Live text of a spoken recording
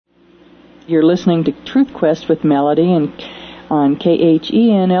You're listening to Truth Quest with Melody and on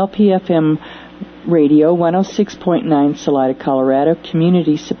KHEN LPFM Radio, 106.9 Salida, Colorado,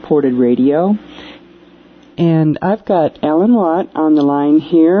 community-supported radio. And I've got Alan Watt on the line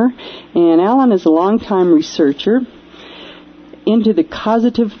here. And Alan is a longtime researcher into the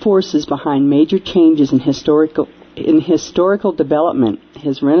causative forces behind major changes in historical development.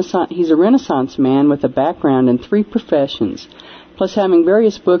 He's a Renaissance man with a background in 3 professions, plus having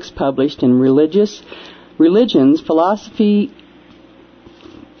various books published in religions, philosophy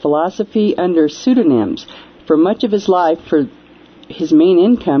under pseudonyms. For much of his life, for his main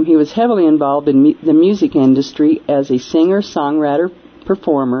income, he was heavily involved in the music industry as a singer, songwriter,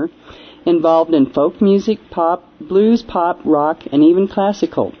 performer, involved in folk music, pop, blues, pop, rock, and even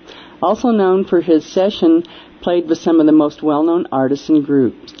classical. Also known for his session played with some of the most well-known artists and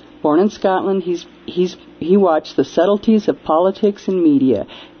groups. Born in Scotland, he watched the subtleties of politics and media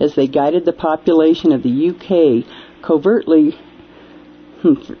as they guided the population of the UK covertly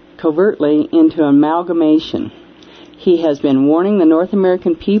into amalgamation. He has been warning the North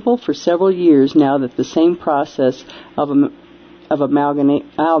American people for several years now that the same process of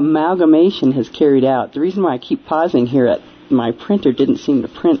amalgamation has carried out. The reason why I keep pausing here at my printer didn't seem to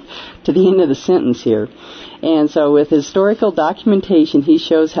print to the end of the sentence here. And so with historical documentation, he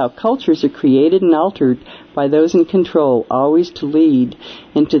shows how cultures are created and altered by those in control, always to lead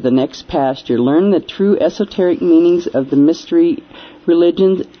into the next pasture. Learn the true esoteric meanings of the mystery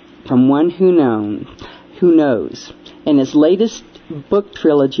religions from one who knows. In his latest book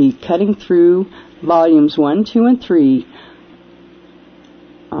trilogy, Cutting Through, volumes 1, 2, and 3,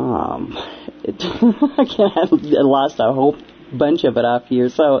 I lost a whole bunch of it off here,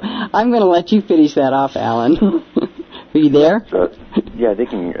 so I'm going to let you finish that off, Alan. Are you there? Yeah, they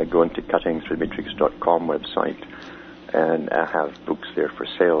can go into cuttingthroughthematrix.com website and have books there for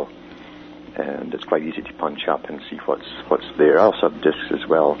sale, and it's quite easy to punch up and see what's there. I also have discs as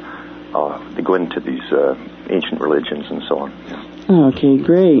well. They go into these ancient religions and so on. Yeah. Okay,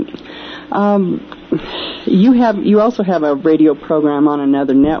 great. You also have a radio program on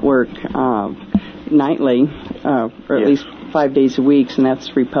another network nightly, or at least 5 days a week, and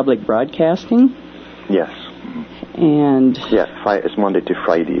that's Republic Broadcasting. Yes. And it's Monday to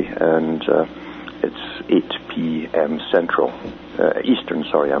Friday, and it's 8 p.m. Central, Eastern.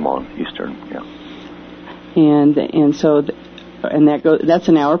 Sorry, I'm on Eastern. Yeah. And so that's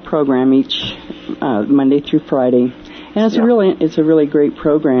an hour program each Monday through Friday, and it's a really great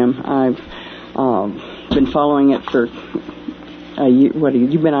program. I've been following it for a year. What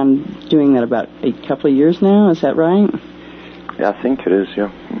have you been on doing that about a couple of years now? Is that right? Yeah, I think it is. Yeah.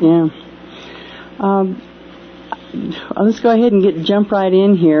 Yeah. Let's go ahead and jump right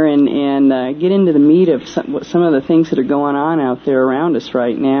in here and get into the meat of some of the things that are going on out there around us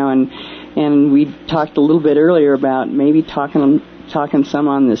right now. And we talked a little bit earlier about maybe talking some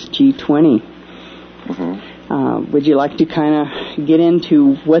on this G20. Mm-hmm. Would you like to kind of get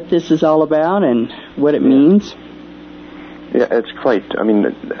into what this is all about and what it means? Yeah, it's quite. I mean,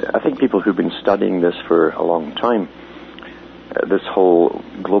 I think people who've been studying this for a long time, this whole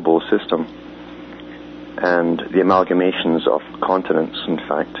global system, and the amalgamations of continents, in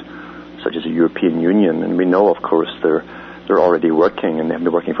fact, such as the European Union, and we know, of course, they're already working, and they've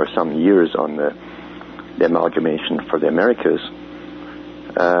been working for some years on the amalgamation for the Americas.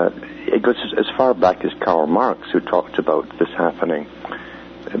 It goes as far back as Karl Marx, who talked about this happening,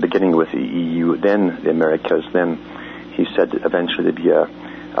 beginning with the EU, then the Americas, then he said that eventually there'd be a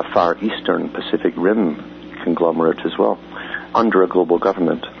Far Eastern Pacific Rim conglomerate as well, under a global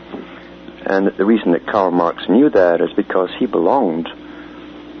government. And the reason that Karl Marx knew that is because he belonged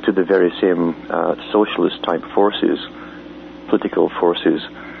to the very same socialist-type forces, political forces,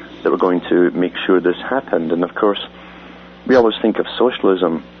 that were going to make sure this happened. And of course, we always think of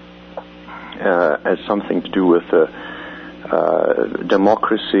socialism as something to do with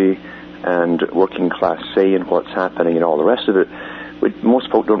democracy and working class say and what's happening and all the rest of it. But most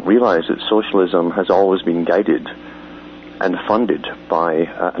folk don't realize that socialism has always been guided and funded by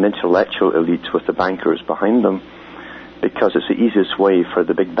an intellectual elite with the bankers behind them, because it's the easiest way for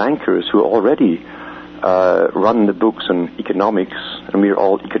the big bankers who already run the books on economics, and we're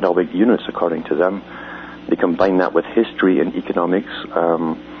all economic units according to them. They combine that with history and economics.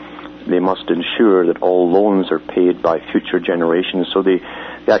 They must ensure that all loans are paid by future generations, so they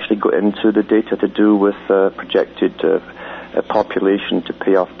actually go into the data to do with projected population to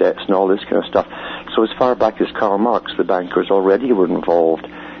pay off debts and all this kind of stuff. So as far back as Karl Marx, the bankers already were involved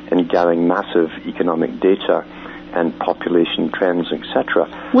in gathering massive economic data and population trends, etc.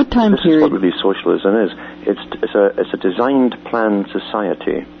 What time period? This is what really socialism is. It's a designed, planned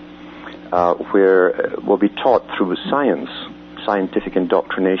society where we'll be taught through science, scientific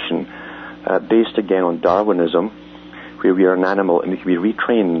indoctrination, based again on Darwinism, where we are an animal and we can be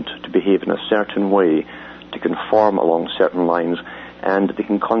retrained to behave in a certain way, to conform along certain lines, and they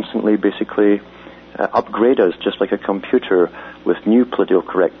can constantly basically upgrade us just like a computer with new politically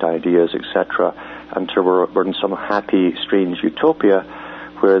correct ideas, etc., until we're in some happy, strange utopia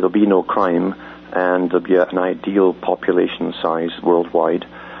where there'll be no crime and there'll be an ideal population size worldwide.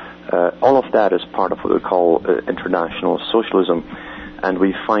 All of that is part of what we call international socialism, and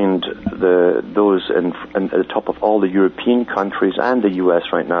we find those at the top of all the European countries and the U.S.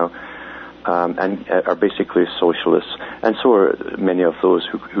 right now, and are basically socialists, and so are many of those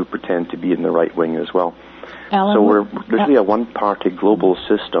who pretend to be in the right wing as well. Alan, so we're really a one-party global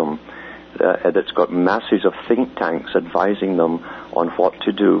system that's got masses of think tanks advising them on what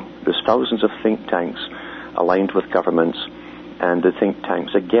to do. There's thousands of think tanks aligned with governments, and the think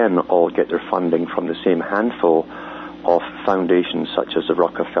tanks, again, all get their funding from the same handful of foundations, such as the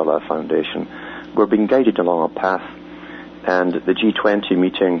Rockefeller Foundation. We're being guided along a path, and the G20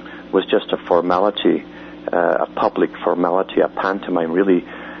 meeting was just a formality, a public formality, a pantomime, really,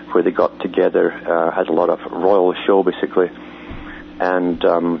 where they got together, had a lot of royal show, basically, and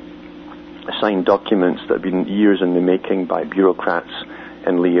signed documents that have been years in the making by bureaucrats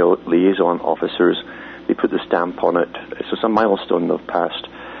and liaison officers. They put the stamp on it. So it's a milestone they've passed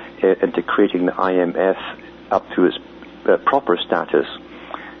into creating the IMF up to its proper status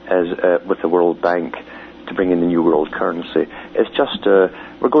as with the World Bank to bring in the new world currency. It's just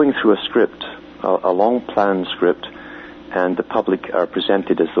we're going through a script, a long-planned script, and the public are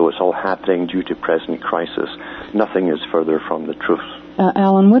presented as though it's all happening due to present crisis. Nothing is further from the truth.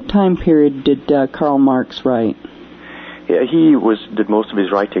 Alan, what time period did Karl Marx write? Yeah, he did most of his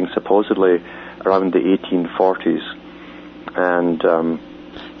writing supposedly around the 1840s, and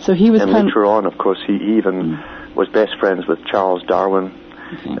so he was. And later on, of course, he even was best friends with Charles Darwin.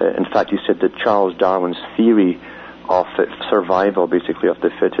 Okay. In fact, he said that Charles Darwin's theory of survival, basically of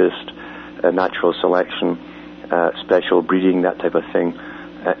the fittest, natural selection, special breeding, that type of thing,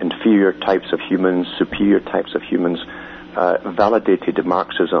 inferior types of humans, superior types of humans, validated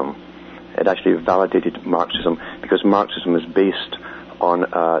Marxism. It actually validated Marxism because Marxism is based on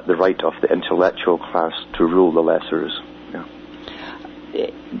the right of the intellectual class to rule the lessers. Yeah.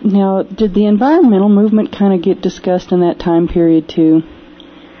 Now, did the environmental movement kind of get discussed in that time period too?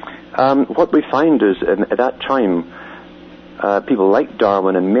 What we find is at that time, people like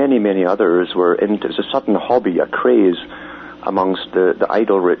Darwin and many, many others were into it's a sudden hobby, a craze amongst the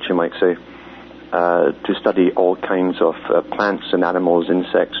idle rich, you might say, to study all kinds of plants and animals,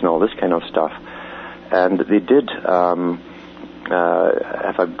 insects, and all this kind of stuff. And they did have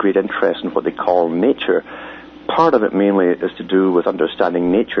a great interest in what they call nature. Part of it mainly is to do with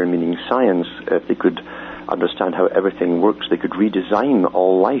understanding nature, meaning science. If they could understand how everything works, they could redesign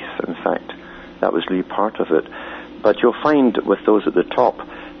all life, in fact. That was really part of it. But you'll find with those at the top,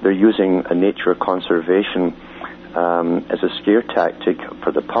 they're using a nature conservation as a scare tactic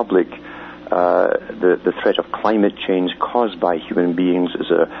for the public. The threat of climate change caused by human beings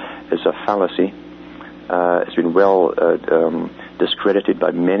is a fallacy. It's been well discredited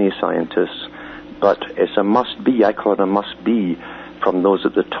by many scientists, but it's a must-be. I call it a must-be from those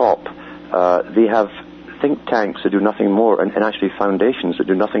at the top. They have think tanks that do nothing more, and actually foundations that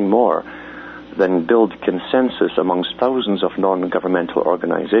do nothing more than build consensus amongst thousands of non-governmental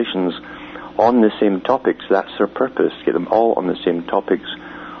organizations on the same topics. That's their purpose, get them all on the same topics,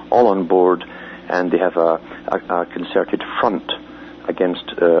 all on board, and they have a concerted front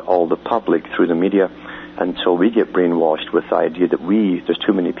against all the public through the media until we get brainwashed with the idea that there's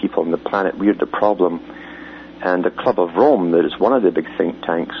too many people on the planet, we're the problem. And the Club of Rome, that is one of the big think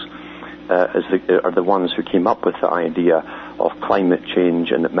tanks, are the ones who came up with the idea of climate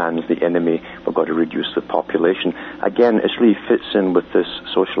change and that man's the enemy, we've got to reduce the population. Again, it really fits in with this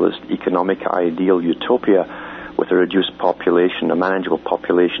socialist economic ideal utopia with a reduced population, a manageable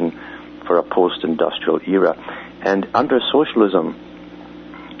population for a post-industrial era. And under socialism,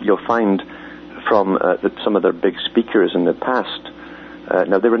 you'll find from that some of their big speakers in the past,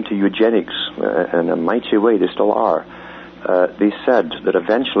 now they're into eugenics in a mighty way, they still are, they said that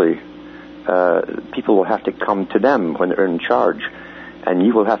eventually people will have to come to them when they're in charge, and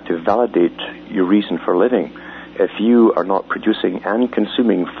you will have to validate your reason for living. If you are not producing and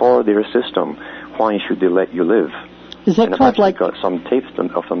consuming for their system, why should they let you live? Is that called like got some tapes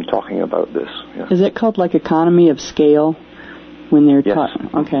of them talking about this? Yeah. Is that called like economy of scale when they're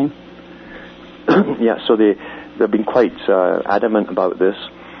taught? Okay. Yeah, so they've been quite adamant about this,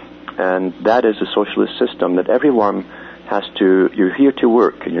 and that is a socialist system that everyone you're here to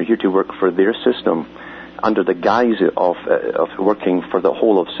work, and you're here to work for their system. Under the guise of working for the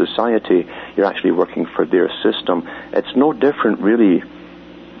whole of society, you're actually working for their system. It's no different, really.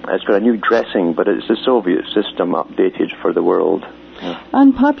 It's got a new dressing, but it's the Soviet system updated for the world. Yeah.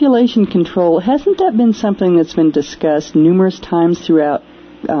 On population control, hasn't that been something that's been discussed numerous times throughout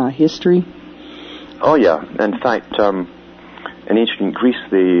history? Oh, yeah. In fact, in ancient Greece,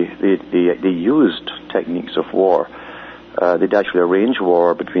 they used techniques of war. They'd actually arrange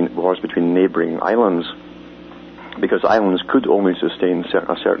wars between neighboring islands, because islands could only sustain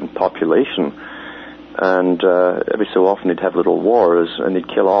a certain population. And every so often they'd have little wars, and they'd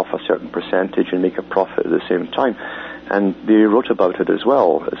kill off a certain percentage and make a profit at the same time. And they wrote about it as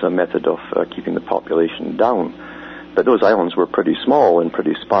well as a method of keeping the population down. But those islands were pretty small and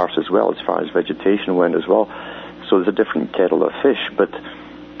pretty sparse as well, as far as vegetation went as well. So there's a different kettle of fish. But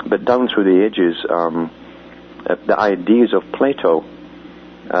down through the ages, the ideas of Plato,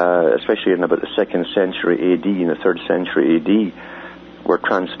 especially in about the 2nd century AD and the 3rd century AD, were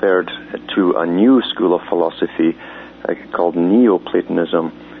transferred to a new school of philosophy called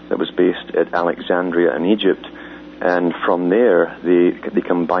Neoplatonism that was based at Alexandria in Egypt. And from there, they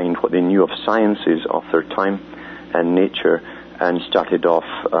combined what they knew of sciences of their time and nature, and started off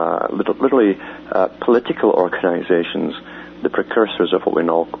literally political organizations, the precursors of what we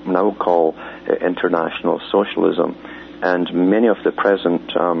now call international socialism. And many of the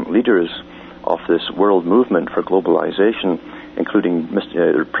present leaders of this world movement for globalization, including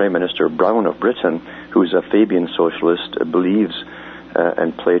Prime Minister Brown of Britain, who is a Fabian socialist, believes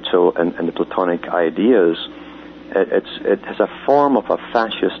in Plato and the Platonic ideas. It has a form of a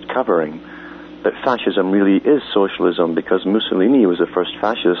fascist covering, but fascism really is socialism, because Mussolini was the first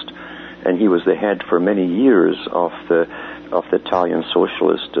fascist, and he was the head for many years of the Italian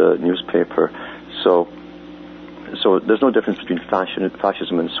socialist newspaper. So there's no difference between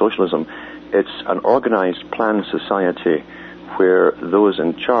fascism and socialism. It's an organized, planned society where those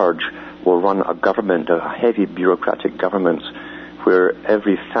in charge will run a government, a heavy bureaucratic government, where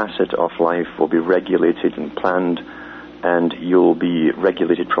every facet of life will be regulated and planned, and you'll be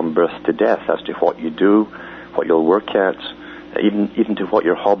regulated from birth to death as to what you do, what you'll work at, even to what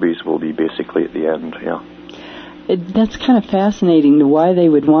your hobbies will be basically at the end. Yeah. That's kind of fascinating, why they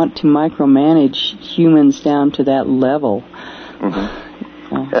would want to micromanage humans down to that level. Mm-hmm.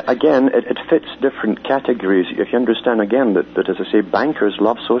 Again, it fits different categories. If you understand, again, that as I say, bankers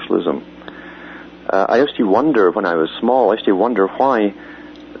love socialism. I used to wonder, when I was small, why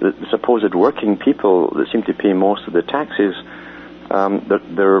the supposed working people that seem to pay most of the taxes,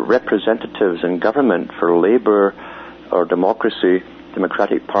 their representatives in government for Labour or democracy,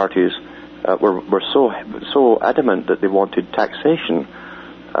 democratic parties, were so adamant that they wanted taxation,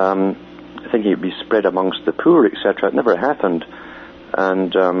 thinking it would be spread amongst the poor, etc. It never happened.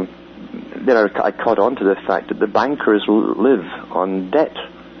 And then I caught on to the fact that the bankers live on debt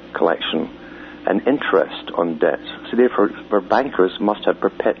collection and interest on debt. So therefore, bankers must have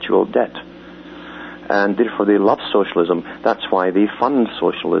perpetual debt. And therefore they love socialism. That's why they fund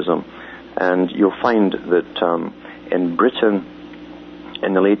socialism. And you'll find that in Britain,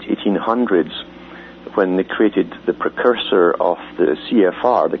 in the late 1800s, when they created the precursor of the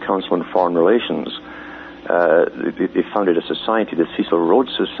CFR, the Council on Foreign Relations, they founded a society, the Cecil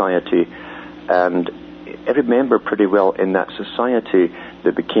Rhodes Society, and every member pretty well in that society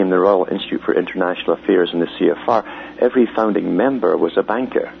that became the Royal Institute for International Affairs in the CFR, every founding member was a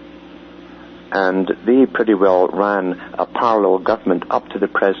banker. And they pretty well ran a parallel government up to the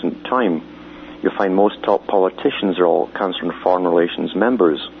present time. You'll find most top politicians are all Council on Foreign Relations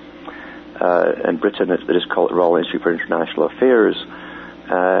members. In Britain, it is called the Royal Institute for International Affairs,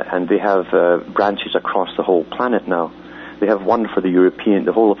 and they have branches across the whole planet now. They have one for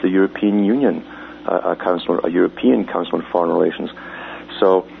the whole of the European Union, a European Council on Foreign Relations.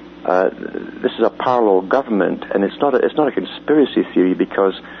 So this is a parallel government, and it's not a conspiracy theory,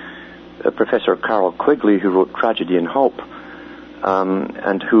 because Professor Carroll Quigley, who wrote Tragedy and Hope,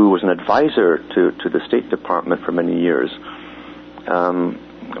 and who was an advisor to the State Department for many years,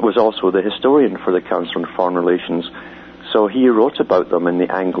 was also the historian for the Council on Foreign Relations. So he wrote about them in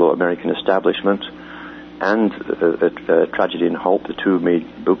the Anglo-American Establishment and Tragedy and Hope, the two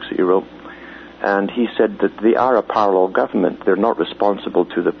main books that he wrote. And he said that they are a parallel government. They're not responsible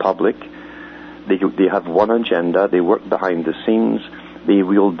to the public. They have one agenda. They work behind the scenes. They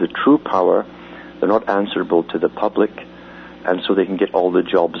wield the true power. They're not answerable to the public. And so they can get all the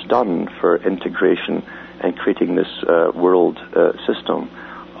jobs done for integration and creating this world system,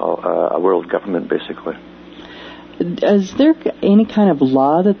 a world government, basically. Is there any kind of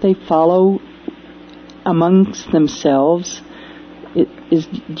law that they follow amongst themselves?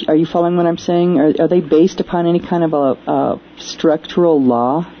 Are you following what I'm saying? Are they based upon any kind of a structural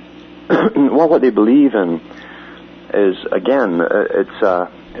law? Well, what they believe in is, again,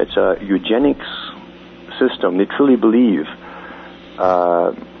 it's a eugenics system. They truly believe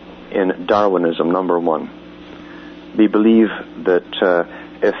in Darwinism, number one. They believe that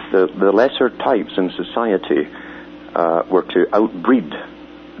if the lesser types in society were to outbreed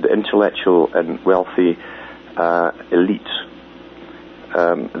the intellectual and wealthy elite,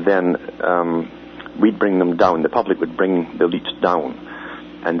 then we'd bring them down. The public would bring the elites down.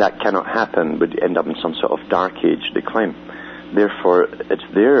 And that cannot happen, would end up in some sort of dark age, they claim. Therefore, it's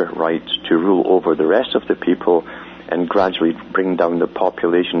their right to rule over the rest of the people and gradually bring down the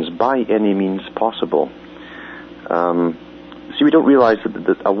populations by any means possible. See, we don't realize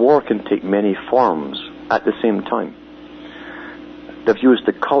that a war can take many forms at the same time. They've used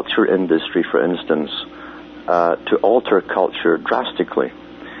the culture industry, for instance, to alter culture drastically.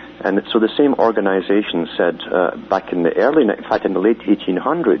 And so the same organization said back in the late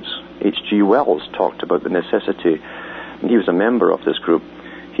 1800s, H.G. Wells talked about the necessity, and he was a member of this group,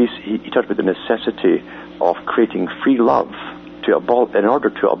 he talked about the necessity of creating free love in order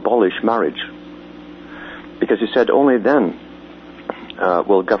to abolish marriage. Because he said only then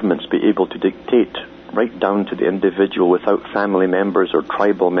will governments be able to dictate right down to the individual without family members or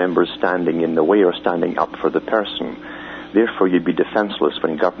tribal members standing in the way or standing up for the person. Therefore, you'd be defenseless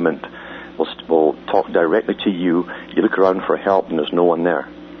when government will talk directly to you. You look around for help and there's no one there.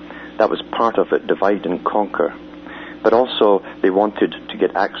 That was part of it, divide and conquer. But also, they wanted to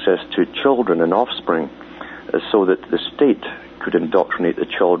get access to children and offspring so that the state could indoctrinate the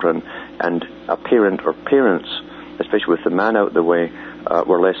children, and a parent or parents, especially with the man out the way,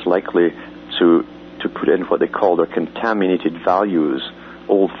 were less likely to put in what they call their contaminated values,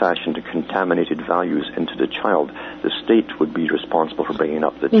 old-fashioned contaminated values into the child. The state would be responsible for bringing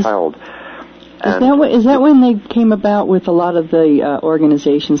up the child. Is that when they came about with a lot of the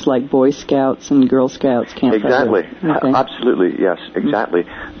organizations like Boy Scouts and Girl Scouts? Exactly. Okay. Absolutely, yes, exactly.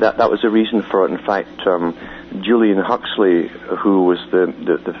 That was the reason for it. In fact, Julian Huxley, who was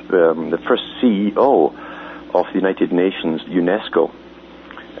the first CEO of the United Nations, UNESCO,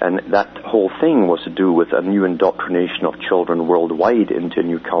 and that whole thing was to do with a new indoctrination of children worldwide into a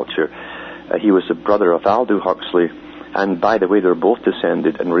new culture. He was the brother of Aldous Huxley, and by the way, they're both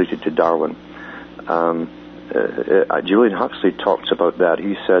descended and related to Darwin. Julian Huxley talks about that.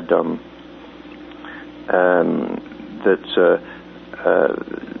 He said that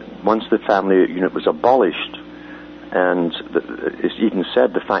once the family unit was abolished, and it's even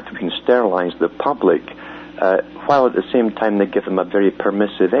said the fact that we can sterilize the public, while at the same time they give them a very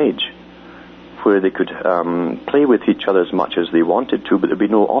permissive age, where they could play with each other as much as they wanted to, but there'd be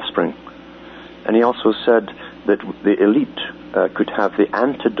no offspring. And he also said that the elite could have the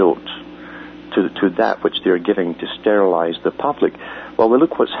antidote to that which they're giving to sterilize the public. Well, we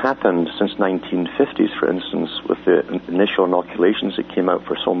look what's happened since 1950s, for instance, with the initial inoculations that came out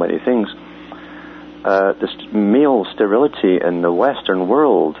for so many things. Male sterility in the Western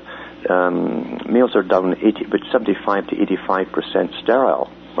world, males are down 75 to 85% sterile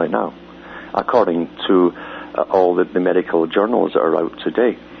right now, according to all the medical journals that are out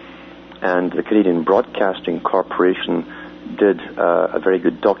today. And the Canadian Broadcasting Corporation did a very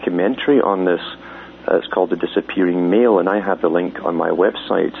good documentary on this. It's called The Disappearing Male, and I have the link on my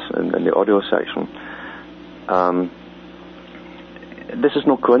website in the audio section. This is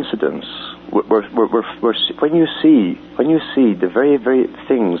no coincidence. When you see the very, very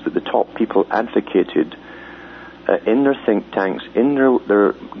things that the top people advocated in their think tanks, in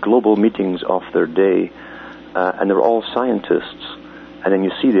their global meetings of their day, and they're all scientists, and then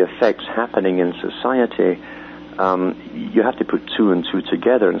you see the effects happening in society, you have to put two and two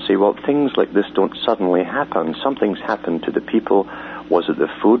together and say, well, things like this don't suddenly happen. Something's happened to the people. Was it the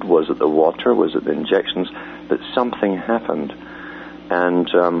food? Was it the water? Was it the injections? But something happened. And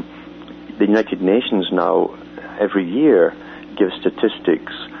the United Nations now, every year, gives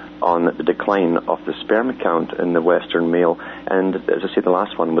statistics on the decline of the sperm count in the Western male. And as I say, the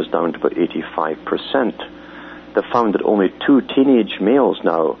last one was down to about 85%. They found that only 2 teenage males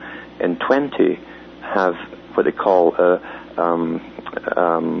now in 20 have what they call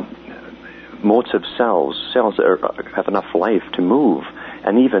motive cells that have enough life to move.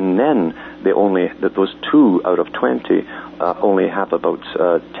 And even then, those 2 out of 20 only have about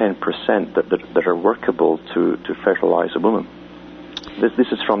 10% that are workable to fertilize a woman. This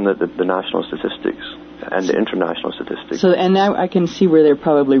is from the national statistics and the international statistics. So, and now I can see where they're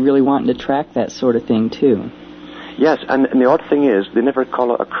probably really wanting to track that sort of thing too. Yes, and the odd thing is they never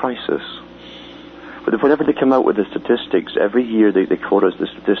call it a crisis. But whenever they come out with the statistics, every year they quote us the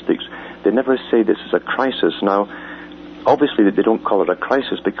statistics. They never say this is a crisis. Now, obviously they don't call it a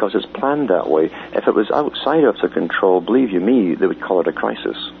crisis because it's planned that way. If it was outside of their control, believe you me, they would call it a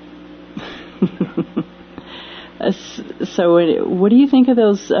crisis. So what do you think of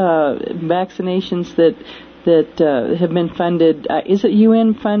those vaccinations that have been funded? Is it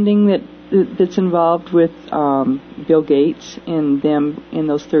UN funding that's involved with Bill Gates and them in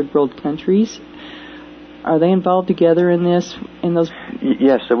those third world countries? Are they involved together in this? In those?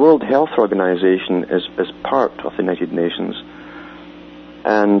 Yes, the World Health Organization is part of the United Nations.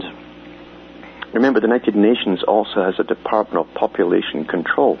 And remember, the United Nations also has a Department of Population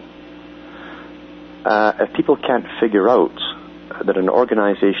Control. If people can't figure out that an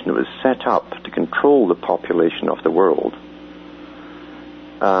organization that was set up to control the population of the world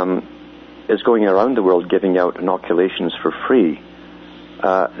is going around the world giving out inoculations for free,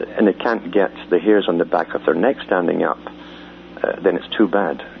 and they can't get the hairs on the back of their neck standing up, then it's too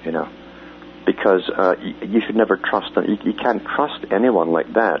bad, because you should never trust them. You can't trust anyone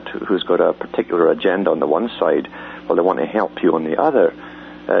like that who's got a particular agenda on the one side while they want to help you on the other.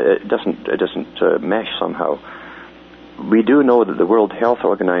 It doesn't mesh somehow. We do know that the World Health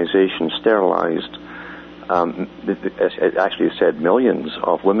Organization sterilized, it actually said millions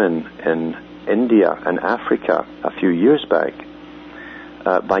of women in India and Africa a few years back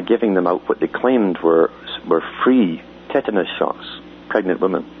by giving them out what they claimed were free tetanus shots, pregnant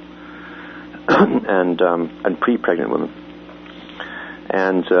women and pre-pregnant women.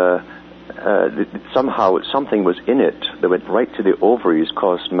 And somehow something was in it that went right to the ovaries,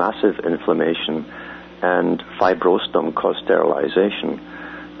 caused massive inflammation, and fibrostom caused sterilization.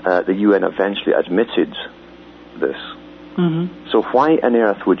 The UN eventually admitted this. Mm-hmm. So why on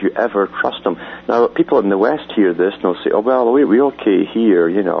earth would you ever trust them? Now, people in the West hear this and they'll say, "Oh well, we're okay here,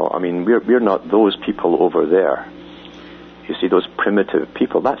 I mean, we're not those people over there." You see, those primitive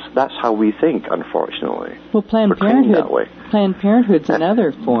people. That's how we think, unfortunately. Well, Planned Parenthood's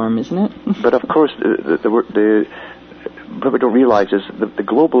another form, isn't it? But of course, what we don't realize is the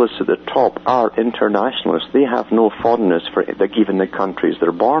globalists at the top are internationalists. They have no fondness for even the countries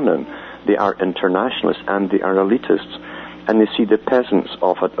they're born in. They are internationalists and they are elitists, and they see the peasants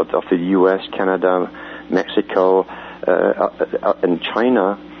of the U.S., Canada, Mexico, and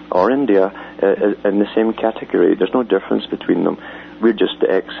China or India in the same category. There's no difference between them. We're just the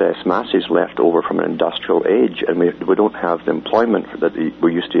excess masses left over from an industrial age, and we don't have the employment that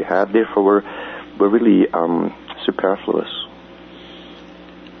we used to have. Therefore, we're really superfluous.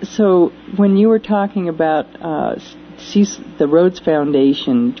 So, when you were talking about the Rhodes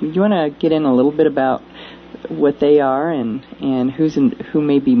Foundation, do you want to get in a little bit about what they are and who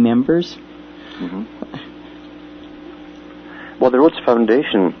may be members? Mm-hmm. Well, the Rhodes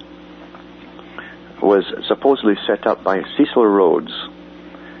Foundation was supposedly set up by Cecil Rhodes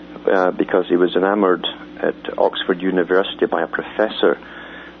because he was enamored at Oxford University by a professor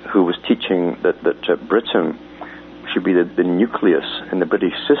who was teaching that Britain should be the nucleus, and the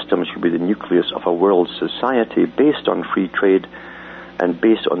British system should be the nucleus of a world society based on free trade and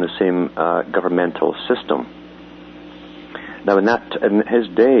based on the same governmental system. Now, in his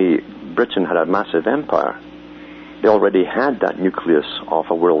day, Britain had a massive empire. They already had that nucleus of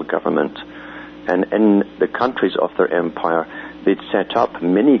a world government, and in the countries of their empire, they'd set up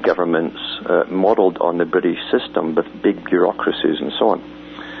mini governments modeled on the British system with big bureaucracies and so on.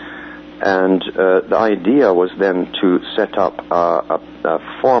 And the idea was then to set up a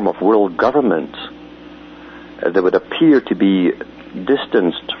form of world government that would appear to be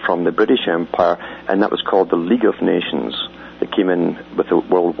distanced from the British Empire, and that was called the League of Nations, that came in with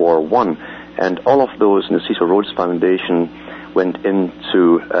World War I. And all of those in the Cecil Rhodes Foundation went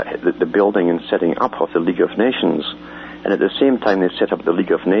into the building and setting up of the League of Nations. And at the same time they set up the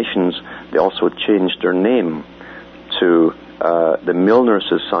League of Nations, they also changed their name to the Milner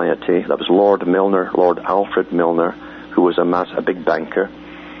Society. That was Lord Milner, Lord Alfred Milner, who was a big banker.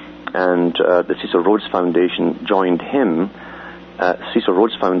 And the Cecil Rhodes Foundation joined him. Cecil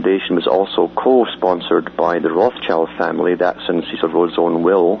Rhodes Foundation was also co-sponsored by the Rothschild family. That's in Cecil Rhodes' own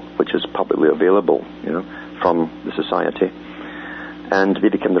will, which is publicly available, from the society. And they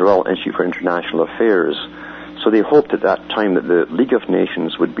became the Royal Institute for International Affairs. So they hoped at that time that the League of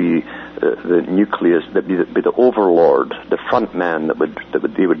Nations would be the nucleus, that be the overlord, the front man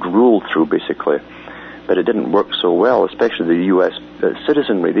that they would rule through, basically. But it didn't work so well, especially the U.S.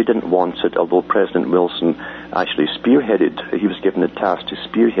 Citizenry. They didn't want it, although President Wilson actually spearheaded. He was given the task to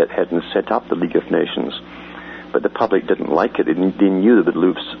spearhead and set up the League of Nations. But the public didn't like it. They knew they would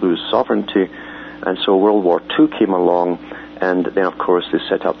lose sovereignty. And so World War II came along, And then, of course, they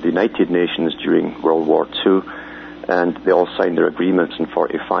set up the United Nations during World War II, and they all signed their agreements in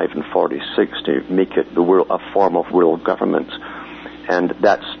 45 and 46 to make it a form of world government. And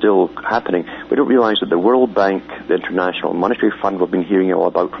that's still happening. We don't realize that the World Bank, the International Monetary Fund we've been hearing all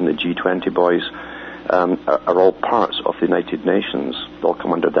about from the G20 boys, are all parts of the United Nations. They all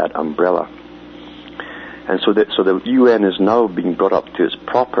come under that umbrella. And so the UN is now being brought up to its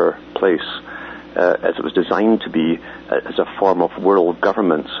proper place, as it was designed to be, as a form of world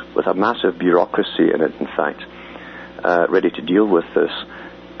government with a massive bureaucracy in it, in fact, ready to deal with this.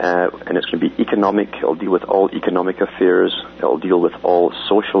 And it's going to be economic. It'll deal with all economic affairs. It'll deal with all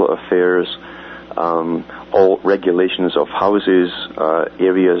social affairs, all regulations of houses,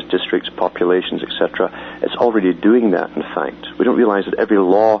 areas, districts, populations, etc. It's already doing that, in fact. We don't realize that every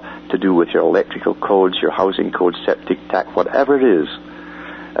law to do with your electrical codes, your housing codes, septic tax, whatever it is,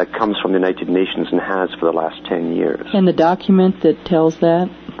 comes from the United Nations and has for the last 10 years. And the document that tells that?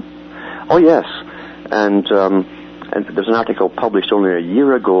 Oh, yes. And there's an article published only a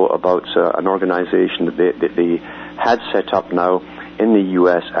year ago about an organization that they had set up now in the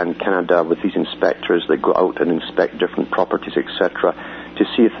U.S. and Canada with these inspectors that go out and inspect different properties, etc., to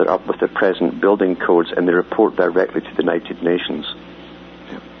see if they're up with the present building codes, and they report directly to the United Nations.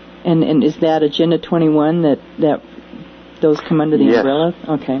 And is that Agenda 21 that those come under the umbrella?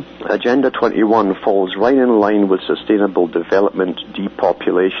 Okay. Agenda 21 falls right in line with sustainable development,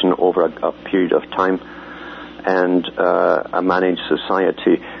 depopulation over a period of time, and a managed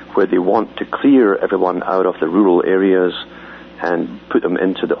society where they want to clear everyone out of the rural areas and put them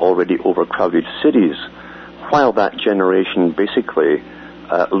into the already overcrowded cities, while that generation basically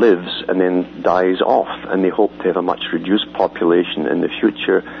lives and then dies off, and they hope to have a much reduced population in the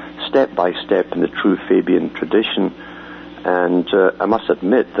future, step by step in the true Fabian tradition. And I must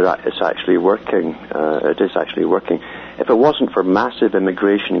admit that it's actually working. It is actually working. If it wasn't for massive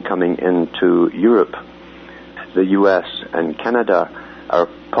immigration coming into Europe, the US and Canada, our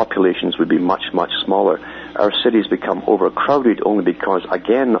populations would be much, much smaller. Our cities become overcrowded only because,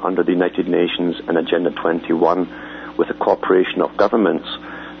 again, under the United Nations and Agenda 21, with the cooperation of governments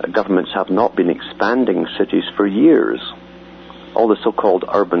have not been expanding cities for years. All the so-called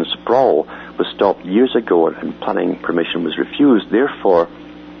urban sprawl was stopped years ago and planning permission was refused. Therefore,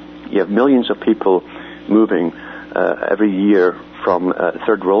 you have millions of people moving every year from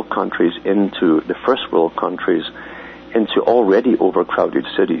third world countries into the first world countries, into already overcrowded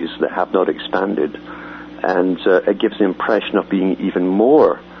cities that have not expanded. And it gives the impression of being even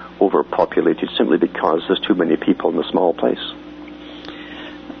more overpopulated simply because there's too many people in a small place.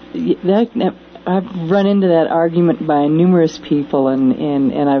 I've run into that argument by numerous people,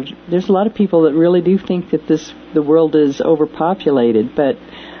 and there's a lot of people that really do think that the world is overpopulated, but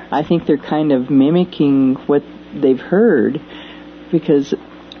I think they're kind of mimicking what they've heard, because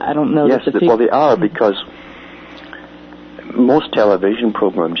I don't know that well, they are, because most television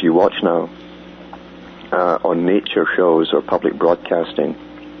programs you watch now on nature shows or public broadcasting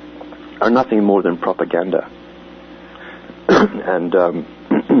are nothing more than propaganda. And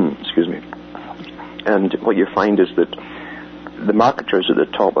excuse me. And what you find is that the marketers at the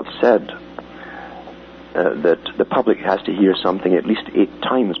top have said that the public has to hear something at least 8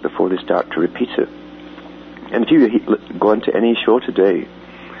 times before they start to repeat it. And if you go into any show today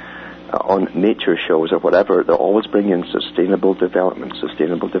on nature shows or whatever, they'll always bring in sustainable development,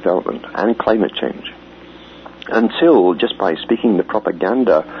 and climate change. Until, just by speaking the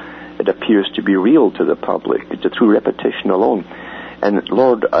propaganda, it appears to be real to the public, through repetition alone. And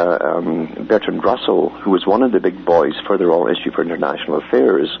Lord Bertrand Russell, who was one of the big boys for the Royal Institute for International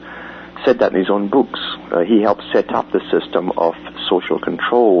Affairs, said that in his own books. He helped set up the system of social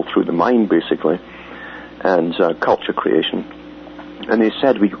control through the mind, basically, and culture creation. And he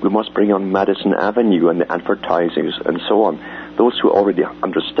said we must bring on Madison Avenue and the advertisers and so on, those who already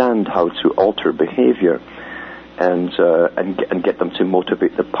understand how to alter behavior and get them to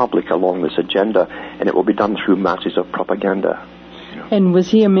motivate the public along this agenda, and it will be done through masses of propaganda. And was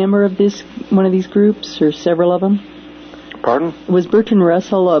he a member of one of these groups, or several of them? Pardon? Was Bertrand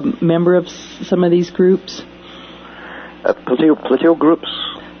Russell a member of some of these groups? Political groups?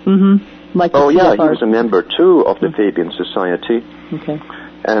 Mm-hmm. Like he was a member too of the Fabian Society. Okay.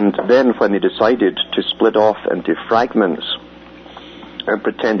 And then when they decided to split off into fragments and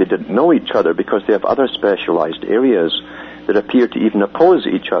pretend they didn't know each other because they have other specialized areas that appear to even oppose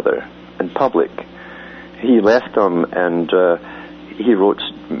each other in public, he left them and he wrote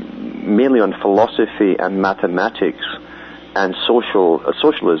mainly on philosophy and mathematics and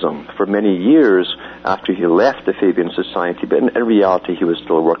socialism for many years after he left the Fabian Society, but in reality he was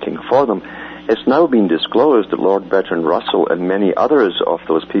still working for them. It's now been disclosed that Lord Bertrand Russell and many others of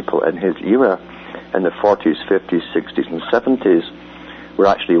those people in his era, in the 40s, 50s, 60s, and 70s, were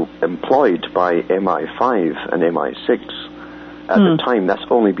actually employed by MI5 and MI6. At the time, that's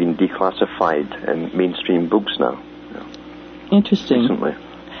only been declassified in mainstream books now. Interesting. Recently.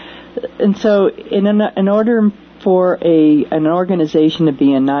 And so, in order for an organization to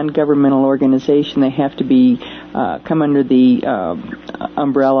be a non-governmental organization, they have to be come under the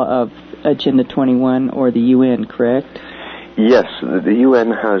umbrella of Agenda 21 or the UN, correct? Yes, the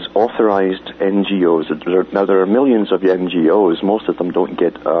UN has authorized NGOs. Now, there are millions of NGOs. Most of them don't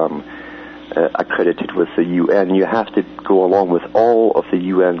get accredited with the UN. You have to go along with all of the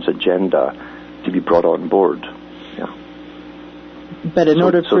UN's agenda to be brought on board. Yeah. But in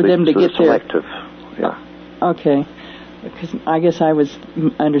order for them to get selective. Yeah. Okay. Because I guess I was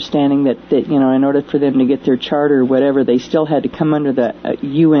understanding that in order for them to get their charter or whatever, they still had to come under the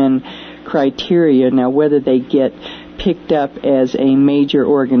UN criteria. Now, whether they get picked up as a major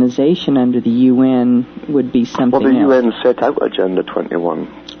organization under the UN would be something else. Well, the UN set out Agenda 21.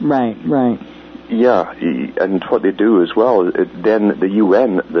 Right. Yeah, and what they do as well, then the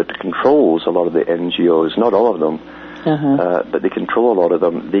UN that controls a lot of the NGOs, not all of them, but they control a lot of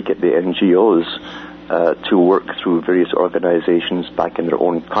them, they get the NGOs to work through various organizations back in their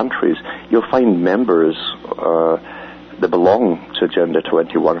own countries. You'll find members that belong to Agenda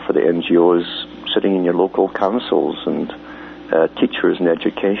 21 for the NGOs sitting in your local councils and teachers in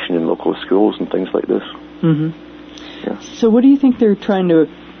education in local schools and things like this. Mm-hmm. Yeah. So what do you think they're trying to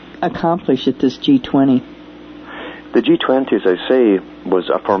accomplish at this G20? The G20, as I say, was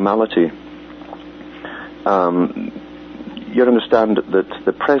a formality. You understand that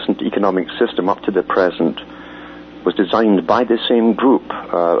the present economic system up to the present was designed by the same group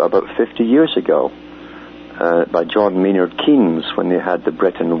about 50 years ago by John Maynard Keynes when they had the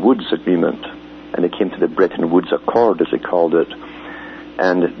Bretton Woods Agreement, and they came to the Bretton Woods Accord, as they called it,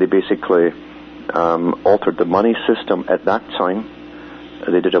 and they basically altered the money system at that time.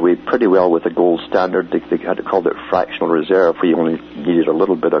 They did away pretty well with the gold standard. They had to call it fractional reserve, where you only needed a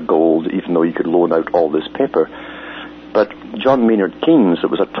little bit of gold, even though you could loan out all this paper. But John Maynard Keynes, that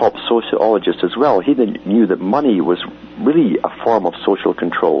was a top sociologist as well, he knew that money was really a form of social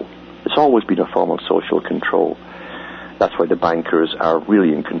control. It's always been a form of social control. That's why the bankers are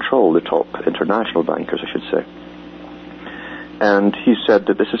really in control, the top international bankers, I should say. And he said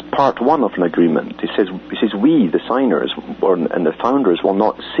that this is part one of an agreement. He says we, the signers and the founders, will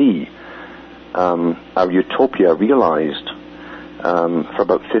not see our utopia realized for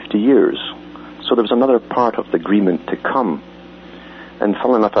about 50 years. So there was another part of the agreement to come. And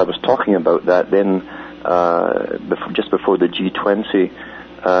funnily enough, I was talking about that then just before the G20.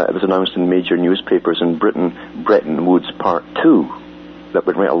 It was announced in major newspapers in Britain, Bretton Woods Part 2, that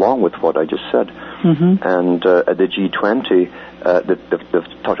went right along with what I just said. Mm-hmm. And at the G20,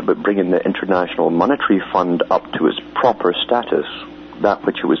 they've talked about bringing the International Monetary Fund up to its proper status, that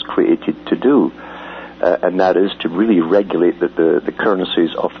which it was created to do. And that is to really regulate the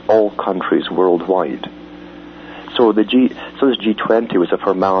currencies of all countries worldwide. So this G20 was a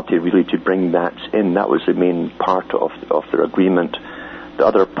formality really to bring that in. That was the main part of their agreement. The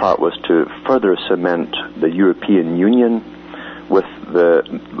other part was to further cement the European Union with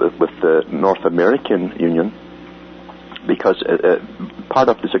the North American Union, because part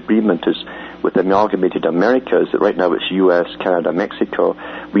of this agreement is with the Amalgamated Americas, that right now it's US, Canada, Mexico.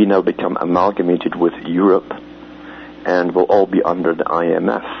 We now become amalgamated with Europe and will all be under the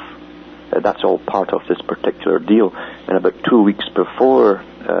IMF. That's all part of this particular deal. And about 2 weeks before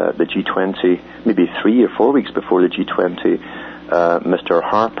the G20, maybe 3 or 4 weeks before the G20, Mr.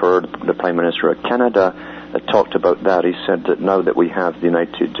 Harper, the Prime Minister of Canada, talked about that. He said that now that we have the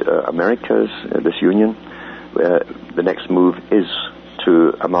United Americas, this union, the next move is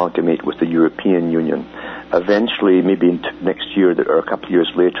to amalgamate with the European Union. Eventually, maybe next year or a couple of years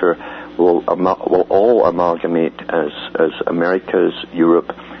later, we'll all amalgamate as Americas,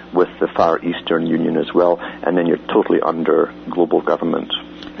 Europe, with the Far Eastern Union as well, and then you're totally under global government.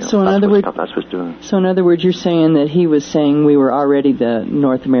 So in other words, you're saying that he was saying we were already the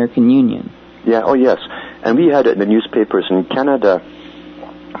North American Union. Yeah. Oh, yes. And we had it in the newspapers in Canada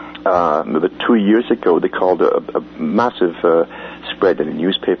about 2 years ago. They called a massive spread in the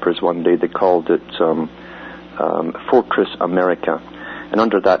newspapers one day. They called it Fortress America. And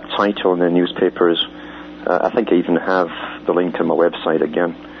under that title in the newspapers, I think I even have the link on my website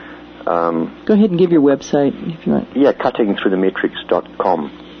again. Go ahead and give your website if you want. Yeah,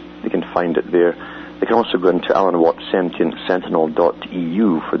 cuttingthroughthematrix.com. They can find it there. They can also go into Alan Watt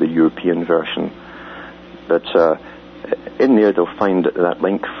Sentinel.eu for the European version. But in there they'll find that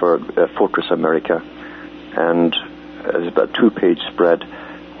link for Fortress America, and there's about a 2-page spread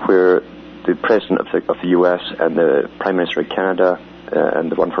where the President of the U.S. and the Prime Minister of Canada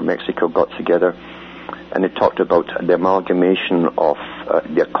and the one from Mexico got together, and they talked about the amalgamation of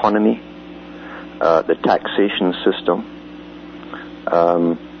the economy, the taxation system,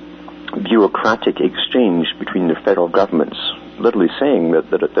 bureaucratic exchange between the federal governments, literally saying that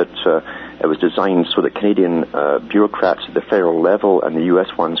it was designed so that Canadian bureaucrats at the federal level and the U.S.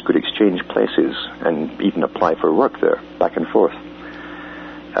 ones could exchange places and even apply for work there, back and forth.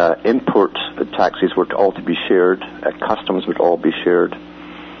 Import taxes were all to be shared, customs would all be shared,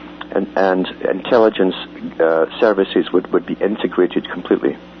 and intelligence services would be integrated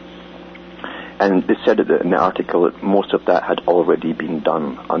completely. And they said in the article that most of that had already been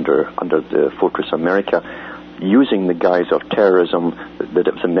done under the Fortress America, using the guise of terrorism, that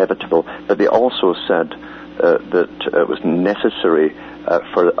it was inevitable. But they also said that it was necessary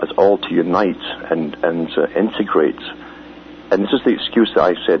for us all to unite and integrate. And this is the excuse that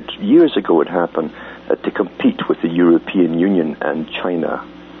I said years ago would happen, to compete with the European Union and China.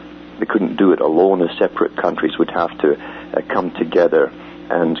 They couldn't do it alone. The separate countries would have to come together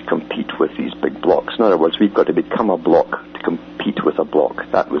and compete with these big blocs. In other words, we've got to become a bloc to compete with a bloc.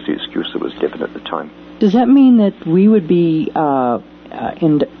 That was the excuse that was given at the time. Does that mean that we would be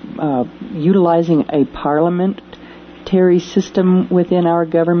utilizing a parliamentary system within our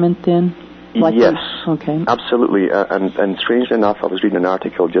government then? Like yes, okay, absolutely. And strangely enough, I was reading an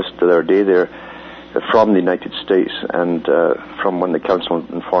article just the other day there from the United States and from one of the Council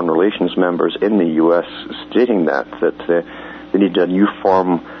on Foreign Relations members in the U.S. stating that they need a new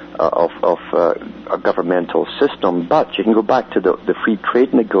form of a governmental system. But you can go back to the free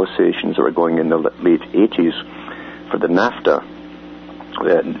trade negotiations that were going in the late 80s for the NAFTA.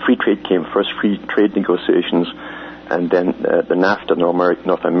 Free trade came first, free trade negotiations, and then the NAFTA,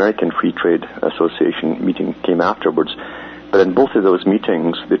 North American Free Trade Association meeting came afterwards. But in both of those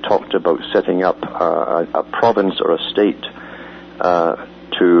meetings, they talked about setting up a province or a state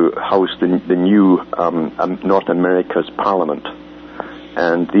to house the new North America's parliament.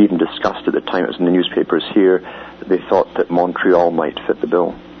 And they even discussed at the time, it was in the newspapers here, they thought that Montreal might fit the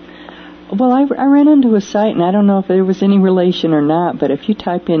bill. Well, I ran into a site, and I don't know if there was any relation or not, but if you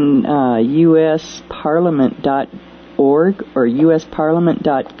type in usparliament.org or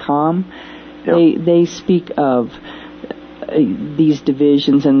usparliament.com, yep, they speak of these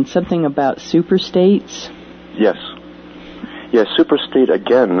divisions and something about superstates. Yes. Yes, superstate,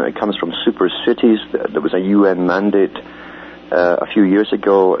 again, it comes from super cities. There was a UN mandate a few years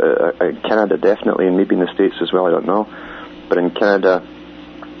ago, in Canada definitely, and maybe in the States as well, I don't know. But in Canada,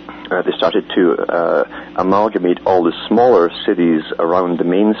 they started to amalgamate all the smaller cities around the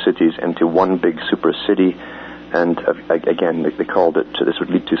main cities into one big super city. And again, they called it, this would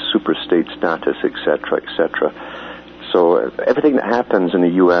lead to superstate status, etc., etc. So everything that happens in the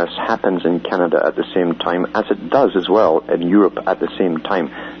U.S. happens in Canada at the same time, as it does as well in Europe at the same time.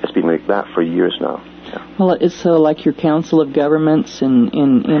 It's been like that for years now. Yeah. Well, it's like your Council of Governments in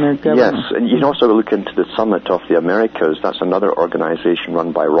intergovernment. Yes, and you can also look into the Summit of the Americas. That's another organization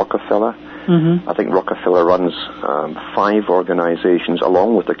run by Rockefeller. Mm-hmm. I think Rockefeller runs 5 organizations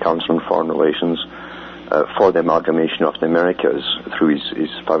along with the Council on Foreign Relations for the amalgamation of the Americas through his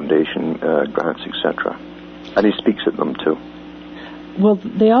foundation grants, etc. And he speaks at them too. Well,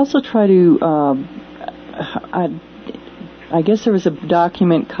 they also try to. I guess there was a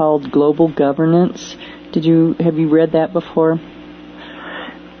document called Global Governance. Have you read that before?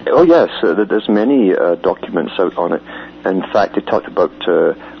 Oh yes, there's many documents out on it. In fact, they talked about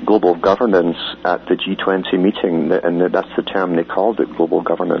global governance at the G20 meeting, and that's the term they called it, global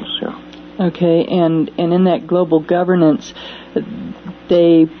governance. Yeah. Okay, and in that global governance,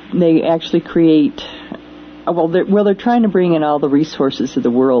 they actually create. They're trying to bring in all the resources of the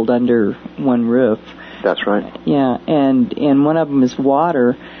world under one roof. That's right. Yeah, and one of them is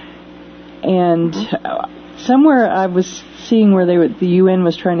water. And somewhere I was seeing where the UN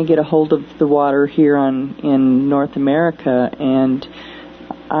was trying to get a hold of the water here in North America, and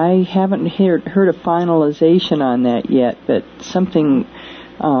I haven't heard a finalization on that yet, but something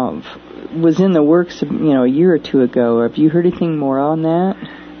was in the works a year or two ago. Have you heard anything more on that?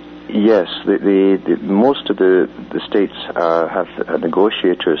 Yes, most of the states have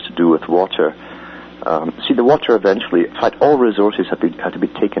negotiators to do with water. The water eventually, in fact, all resources had to be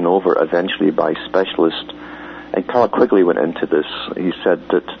taken over eventually by specialists. And Carl Quigley went into this. He said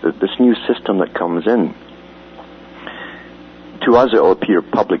that this new system that comes in, to us it will appear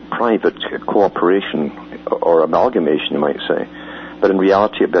public-private cooperation or amalgamation, you might say. But in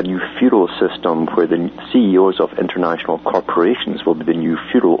reality, it'll be a new feudal system where the CEOs of international corporations will be the new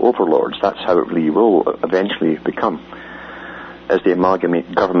feudal overlords. That's how it really will eventually become, as they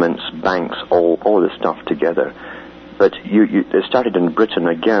amalgamate governments, banks, all of this stuff together. But it started in Britain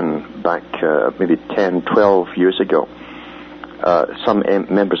again back maybe 10, 12 years ago. Some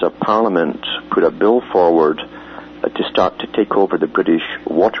members of Parliament put a bill forward to start to take over the British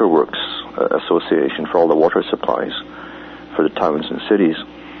Waterworks Association for all the water supplies for the towns and cities.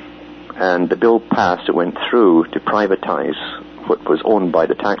 And the bill passed, it went through to privatize what was owned by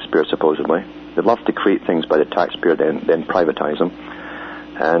the taxpayer, supposedly. They love to create things by the taxpayer, then privatize them.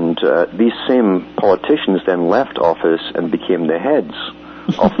 And these same politicians then left office and became the heads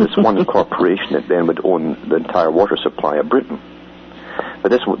of this one corporation that then would own the entire water supply of Britain. But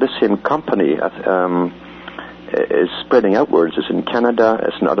this same company is spreading outwards. It's in Canada,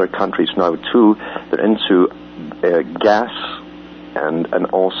 it's in other countries now too. They're into gas and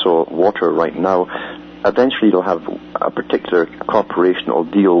also water right now. Eventually they'll have a particular corporation will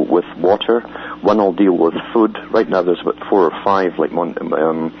deal with water, one will deal with food. Right now there's about 4 or 5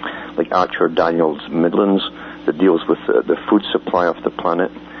 like Archer Daniels Midlands that deals with the food supply of the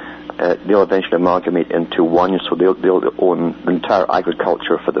planet. They'll eventually amalgamate into one, so they'll own the entire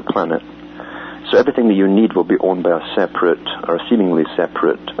agriculture for the planet. So everything that you need will be owned by a separate, or seemingly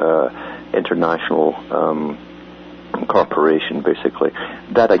separate, international corporation, basically.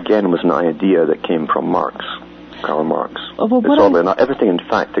 That, again, was an idea that came from Marx, Karl Marx. Everything, in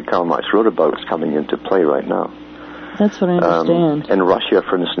fact, that Karl Marx wrote about is coming into play right now. That's what I understand. In Russia,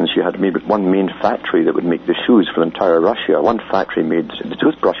 for instance, you had maybe one main factory that would make the shoes for the entire Russia. One factory made the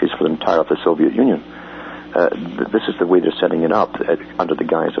toothbrushes for the entire of the Soviet Union. This is the way they're setting it up under the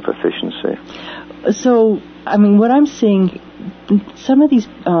guise of efficiency. So, I mean, what I'm seeing, some of these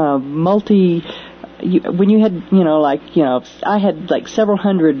when you had, I had like several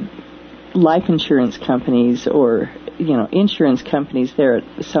hundred life insurance companies or, insurance companies there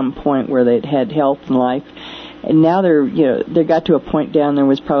at some point where they'd had health and life. And now they got to a point down there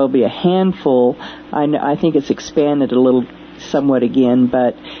was probably a handful. I think it's expanded a little somewhat again,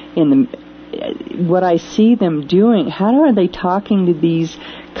 but what I see them doing, how are they talking to these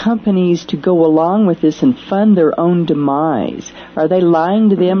companies to go along with this and fund their own demise? Are they lying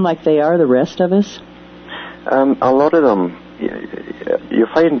to them like they are the rest of us? A lot of them, you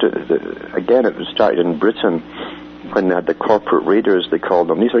find, again, it was started in Britain when they had the corporate raiders, they called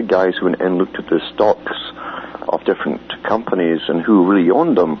them. These are guys who went and looked at the stocks of different companies and who really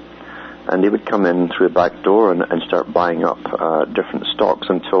owned them. And they would come in through the back door and start buying up different stocks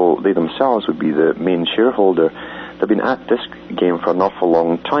until they themselves would be the main shareholder. They've been at this game for an awful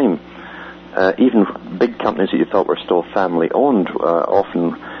long time. Even big companies that you thought were still family-owned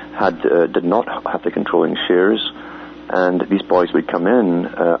often did not have the controlling shares. And these boys would come in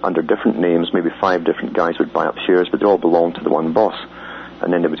under different names. Maybe 5 different guys would buy up shares, but they all belonged to the one boss.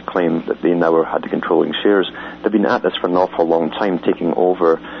 And then they would claim that they now had the controlling shares. They've been at this for an awful long time, taking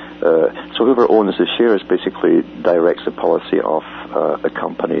over. So whoever owns the shares basically directs the policy of the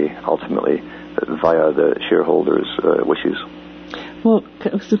company, ultimately, via the shareholders' wishes. Well,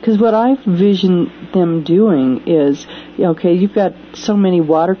 because what I envision them doing is, you've got so many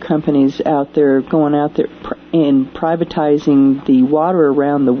water companies out there going out there and privatizing the water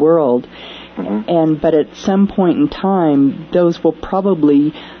around the world. Mm-hmm. But at some point in time, those will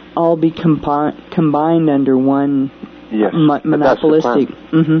probably all be combined under one monopolistic.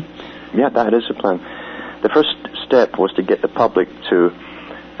 Mm-hmm. Yeah, that is the plan. The first step was to get the public to,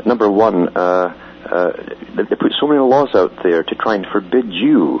 number one, they put so many laws out there to try and forbid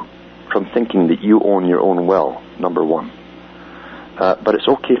you from thinking that you own your own well, number one. But it's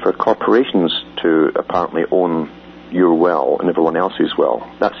okay for corporations to apparently own your well and everyone else's well.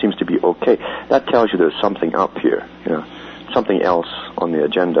 That seems to be okay. That tells you there's something up here, something else on the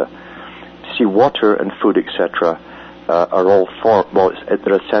agenda. See, water and food, etc., are all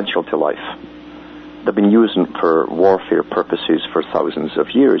they're essential to life. They've been used for warfare purposes for thousands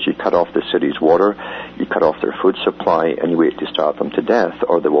of years. You cut off the city's water, you cut off their food supply, and you wait to starve them to death,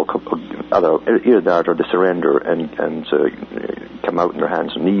 or they will either that or they surrender and come out on their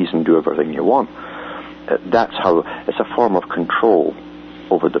hands and knees and do everything you want. That's how it's a form of control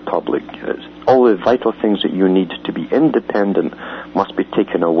over the public. All the vital things that you need to be independent must be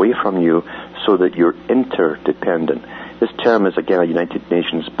taken away from you so that you're interdependent. This term is, again, a United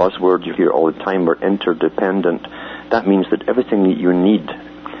Nations buzzword. You hear all the time, we're interdependent. That means that everything that you need,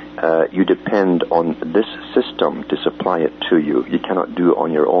 you depend on this system to supply it to you. You cannot do it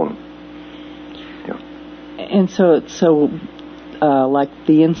on your own. And so like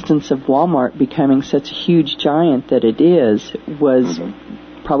the instance of Walmart becoming such a huge giant that it is, was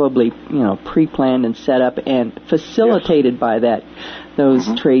probably, pre-planned and set up and facilitated by those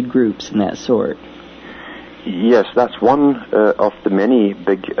trade groups and that sort. Yes, that's one of the many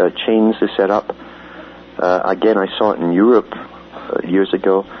big chains they set up. Again, I saw it in Europe years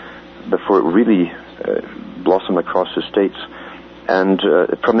ago, before it really blossomed across the States. And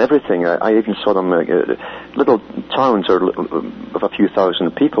from everything, I even saw them, little towns of a few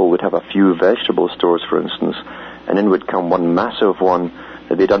thousand people would have a few vegetable stores, for instance, and then would come one massive one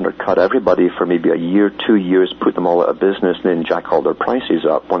that they'd undercut everybody for maybe a year, 2 years, put them all out of business, and then jack all their prices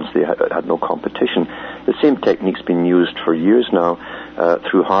up once they had no competition. The same technique's been used for years now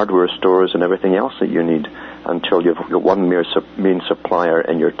through hardware stores and everything else that you need, until you've got one main supplier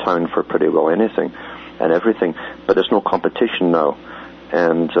in your town for pretty well anything and everything. But there's no competition now.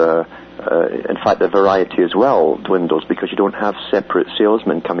 And in fact, the variety as well dwindles, because you don't have separate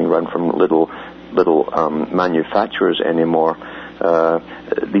salesmen coming around from little manufacturers anymore.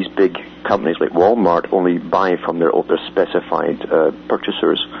 These big companies like Walmart only buy from their specified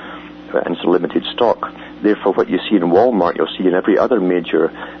purchasers, and it's a limited stock. Therefore, what you see in Walmart, you'll see in every other major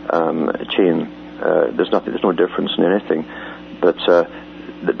chain. There's no difference in anything, but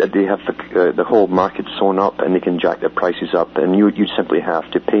they have the whole market sewn up, and they can jack their prices up, and you simply have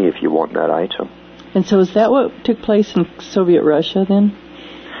to pay if you want that item. And so, is that what took place in Soviet Russia then?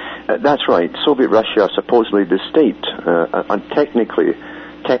 That's right. Soviet Russia, supposedly the state, and technically,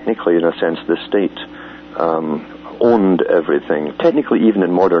 in a sense, the state owned everything. Technically, even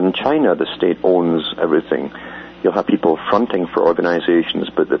in modern China, the state owns everything. You'll have people fronting for organizations,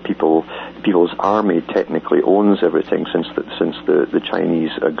 but the people's army technically owns everything, since the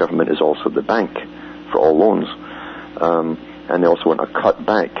Chinese government is also the bank for all loans, and they also want to cut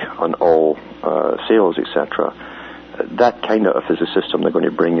back on all sales, etc. That kind of is a system they're going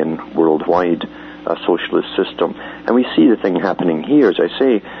to bring in worldwide, a socialist system. And we see the thing happening here, as I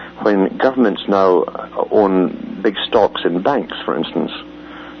say, when governments now own big stocks in banks, for instance.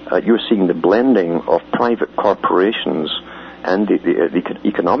 You're seeing the blending of private corporations and the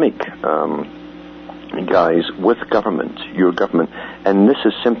economic guys with government, your government. And this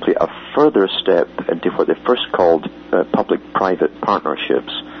is simply a further step into what they first called public-private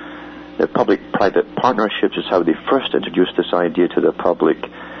partnerships. The public-private partnerships is how they first introduced this idea to the public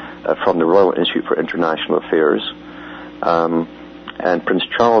from the Royal Institute for International Affairs. And Prince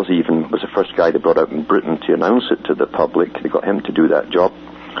Charles even was the first guy they brought out in Britain to announce it to the public. They got him to do that job.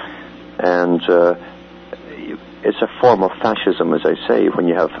 And it's a form of fascism, as I say, when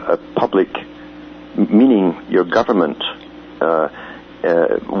you have a public, meaning your government,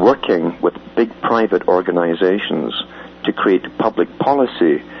 working with big private organizations to create public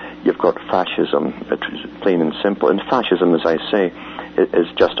policy. You've got fascism, plain and simple. And fascism, as I say, is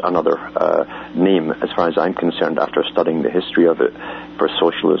just another name, as far as I'm concerned, after studying the history of it, for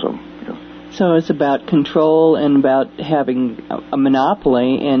socialism. So it's about control and about having a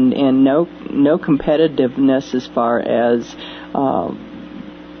monopoly and no competitiveness as far as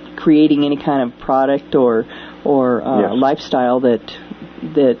creating any kind of product or lifestyle that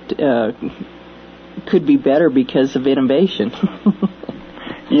could be better because of innovation.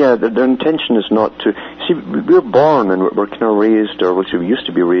 Yeah, their intention is not to... See, we're born and we're kind of raised, or we used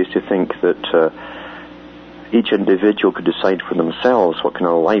to be raised to think that each individual could decide for themselves what kind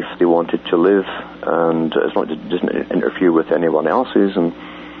of life they wanted to live, and as long as it doesn't interfere with anyone else's. And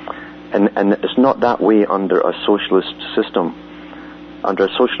it's not that way under a socialist system. Under a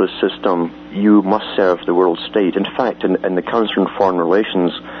socialist system, you must serve the world state. In fact, in the Council on Foreign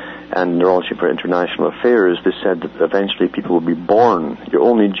Relations and the Royal Institute for International Affairs, they said that eventually people will be born. Your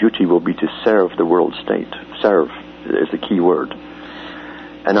only duty will be to serve the world state. Serve is the key word.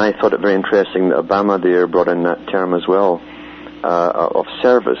 And I thought it very interesting that Obama there brought in that term as well, of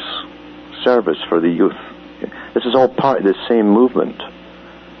service for the youth. This is all part of the same movement,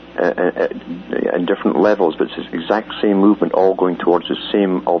 at different levels, but it's the exact same movement, all going towards the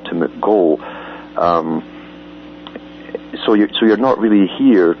same ultimate goal. So you're not really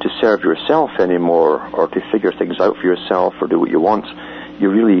here to serve yourself anymore, or to figure things out for yourself, or do what you want.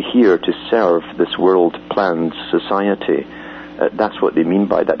 You're really here to serve this world-planned society. That's what they mean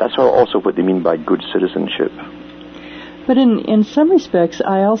by that. That's also what they mean by good citizenship. But in some respects,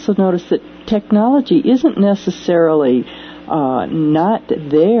 I also notice that technology isn't necessarily not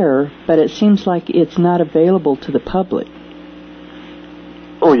there, but it seems like it's not available to the public.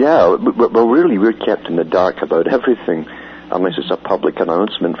 Oh, yeah. Well, really, we're kept in the dark about everything, unless it's a public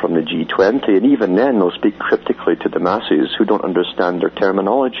announcement from the G20, and even then they'll speak cryptically to the masses who don't understand their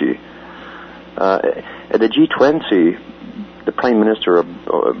terminology. At the G20, the Prime Minister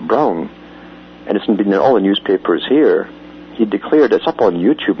Brown, and it's been in all the newspapers here, he declared, it's up on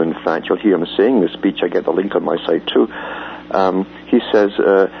YouTube in fact, you'll hear him saying the speech, I get the link on my site too. He says,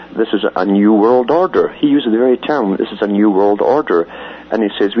 this is a new world order. He uses the very term, this is a new world order. And he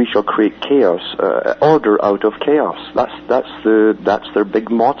says, we shall create chaos, order out of chaos. That's their big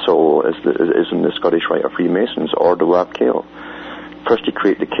motto, is in the Scottish Rite of Freemasons, order out of chaos. First you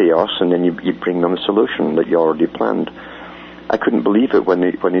create the chaos, and then you bring them a solution that you already planned. I couldn't believe it when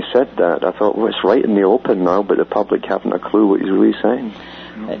he said that. I thought, well, it's right in the open now, but the public haven't a clue what he's really saying.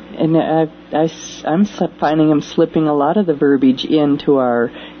 And I'm finding him slipping a lot of the verbiage into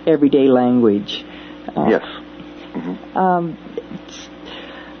our everyday language. Yes. Mm-hmm.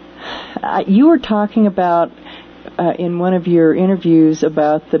 You were talking about in one of your interviews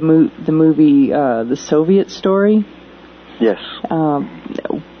about the movie The Soviet Story. Yes.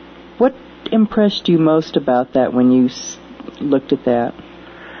 What impressed you most about that when you looked at that?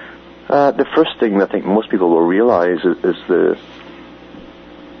 The first thing I think most people will realize is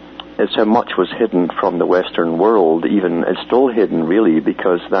how much was hidden from the Western world. Even it's still hidden, really,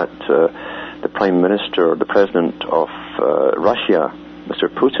 because that the Prime Minister, the President of Russia, Mr.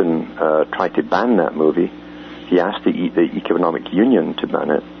 Putin, tried to ban that movie. He asked the Economic Union to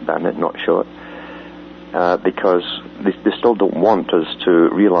ban it, not show it, because they still don't want us to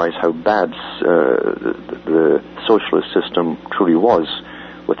realize how bad the socialist system truly was,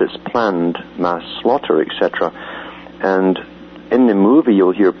 with its planned mass slaughter, etc. And in the movie,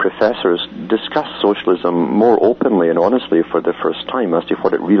 you'll hear professors discuss socialism more openly and honestly for the first time as to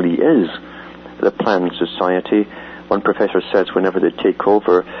what it really is, the planned society. One professor says whenever they take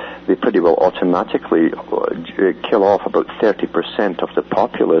over, they pretty well automatically kill off about 30% of the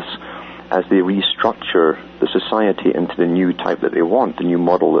populace as they restructure the society into the new type that they want, the new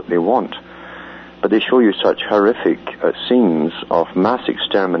model that they want. But they show you such horrific scenes of mass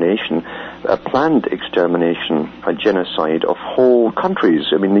extermination, a planned extermination, a genocide of whole countries.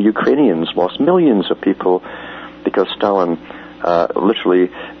 I mean, the Ukrainians lost millions of people because Stalin literally,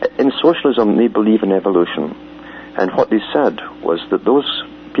 in socialism, they believe in evolution. And what they said was that those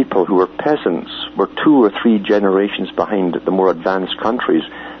people who were peasants were 2 or 3 generations behind the more advanced countries.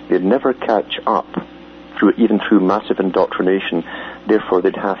 They'd never catch up, even through massive indoctrination. Therefore,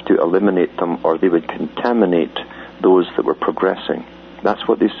 they'd have to eliminate them, or they would contaminate those that were progressing. That's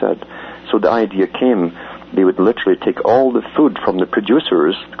what they said. So the idea came, they would literally take all the food from the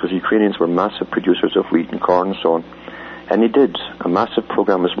producers, because the Ukrainians were massive producers of wheat and corn and so on. And they did. A massive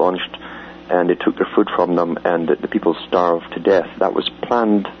program was launched, and they took their food from them, and the people starved to death. That was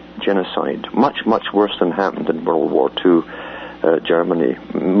planned genocide. Much, much worse than happened in World War II. Germany.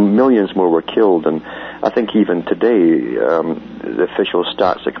 Millions more were killed, and I think even today the official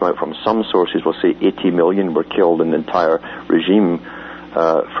stats that come out from some sources will say 80 million were killed in the entire regime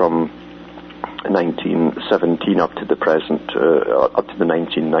from 1917 up to the present, up to the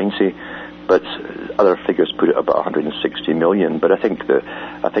 1990. But other figures put it about 160 million. But I think the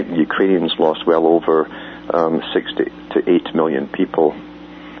Ukrainians lost well over 6 to 8 million people.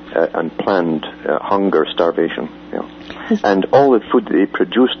 And planned hunger, starvation. Yeah. And all the food that they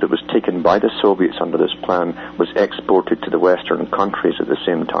produced that was taken by the Soviets under this plan was exported to the Western countries at the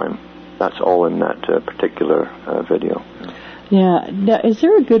same time. That's all in that particular video. Yeah. Now, is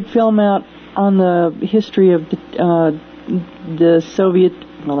there a good film out on the history of the Soviet?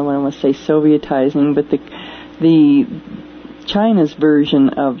 Well, I don't want to say Sovietizing, but the China's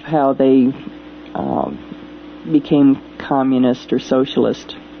version of how they became communist or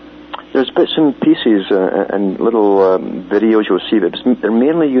socialist? There's bits and pieces and little videos you'll see. They're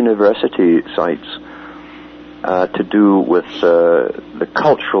mainly university sites to do with the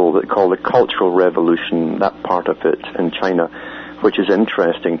cultural, they call the Cultural Revolution, that part of it in China, which is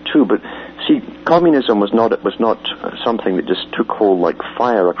interesting too. But see, communism was not something that just took hold like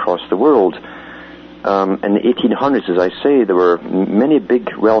fire across the world. In the 1800s, as I say, there were many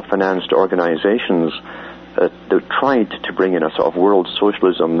big, well-financed organizations that tried to bring in a sort of world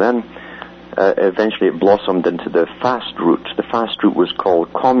socialism. Then eventually it blossomed into the fast route. The fast route was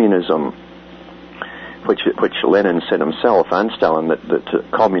called communism, which Lenin said himself, and Stalin, that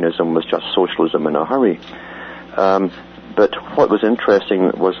communism was just socialism in a hurry. But what was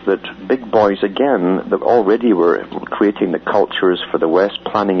interesting was that big boys, again, that already were creating the cultures for the West,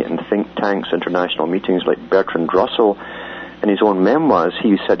 planning it in think tanks, international meetings, like Bertrand Russell. In his own memoirs,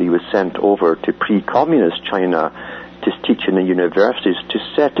 he said he was sent over to pre-communist China to teach in the universities to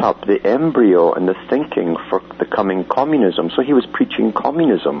set up the embryo and the thinking for the coming communism. So he was preaching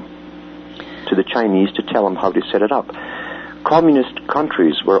communism to the Chinese to tell them how to set it up. communist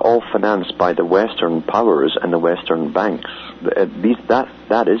countries were all financed by the Western powers and the Western banks.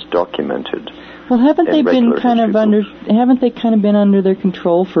 That is documented. Well, haven't they been kind of under their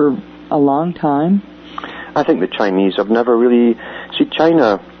control for a long time? I think the Chinese have never really... See,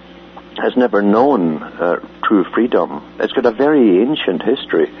 China has never known true freedom. It's got a very ancient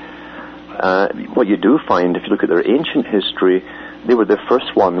history. What you do find, if you look at their ancient history, they were the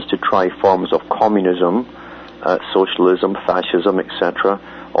first ones to try forms of communism, socialism, fascism, etc.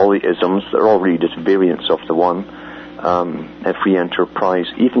 All the isms, they're all really just variants of the one. Free enterprise.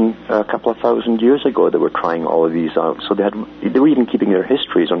 Even a couple of thousand years ago, they were trying all of these out. So they were even keeping their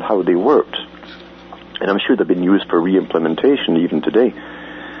histories on how they worked. And I'm sure they've been used for re-implementation even today.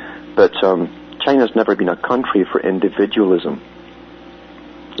 But China's never been a country for individualism.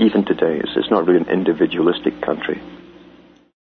 Even today, it's not really an individualistic country.